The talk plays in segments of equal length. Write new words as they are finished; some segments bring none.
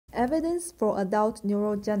Evidence for adult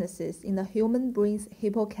neurogenesis in the human brain's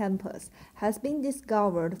hippocampus has been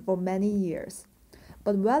discovered for many years,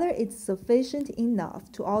 but whether it's sufficient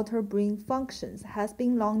enough to alter brain functions has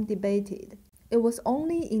been long debated. It was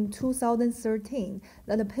only in 2013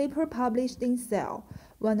 that a paper published in Cell,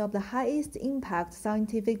 one of the highest impact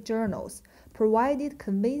scientific journals, provided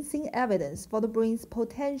convincing evidence for the brain's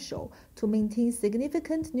potential to maintain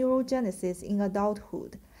significant neurogenesis in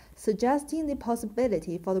adulthood, suggesting the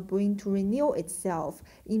possibility for the brain to renew itself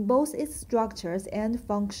in both its structures and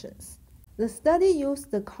functions. The study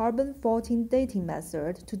used the carbon-14 dating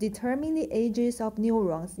method to determine the ages of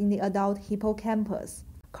neurons in the adult hippocampus.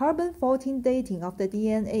 Carbon-14 dating of the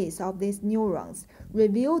DNAs of these neurons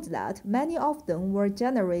revealed that many of them were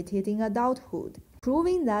generated in adulthood,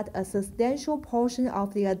 proving that a substantial portion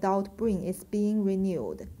of the adult brain is being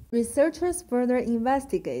renewed. Researchers further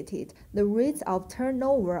investigated the rates of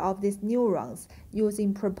turnover of these neurons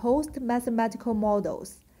using proposed mathematical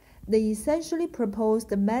models. They essentially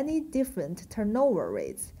proposed many different turnover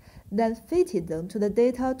rates, then fitted them to the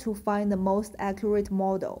data to find the most accurate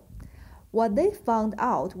model. What they found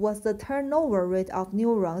out was the turnover rate of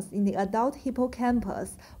neurons in the adult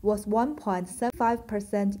hippocampus was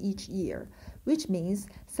 1.75% each year, which means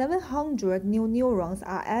 700 new neurons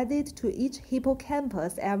are added to each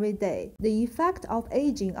hippocampus every day. The effect of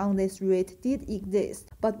aging on this rate did exist,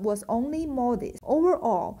 but was only modest.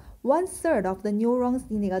 Overall, 1/3 of the neurons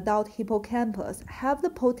in the adult hippocampus have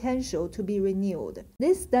the potential to be renewed.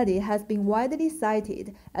 This study has been widely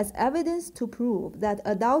cited as evidence to prove that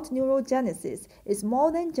adult neurogenesis is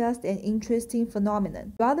more than just an interesting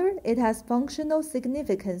phenomenon. Rather, it has functional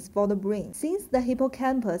significance for the brain, since the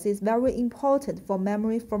hippocampus is very important for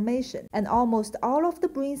memory formation, and almost all of the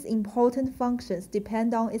brain's important functions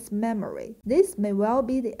depend on its memory. This may well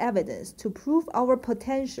be the evidence to prove our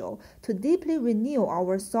potential to deeply renew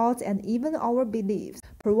our thoughts and even our beliefs,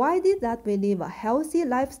 provided that we live a healthy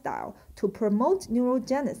lifestyle to promote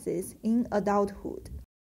neurogenesis in adulthood.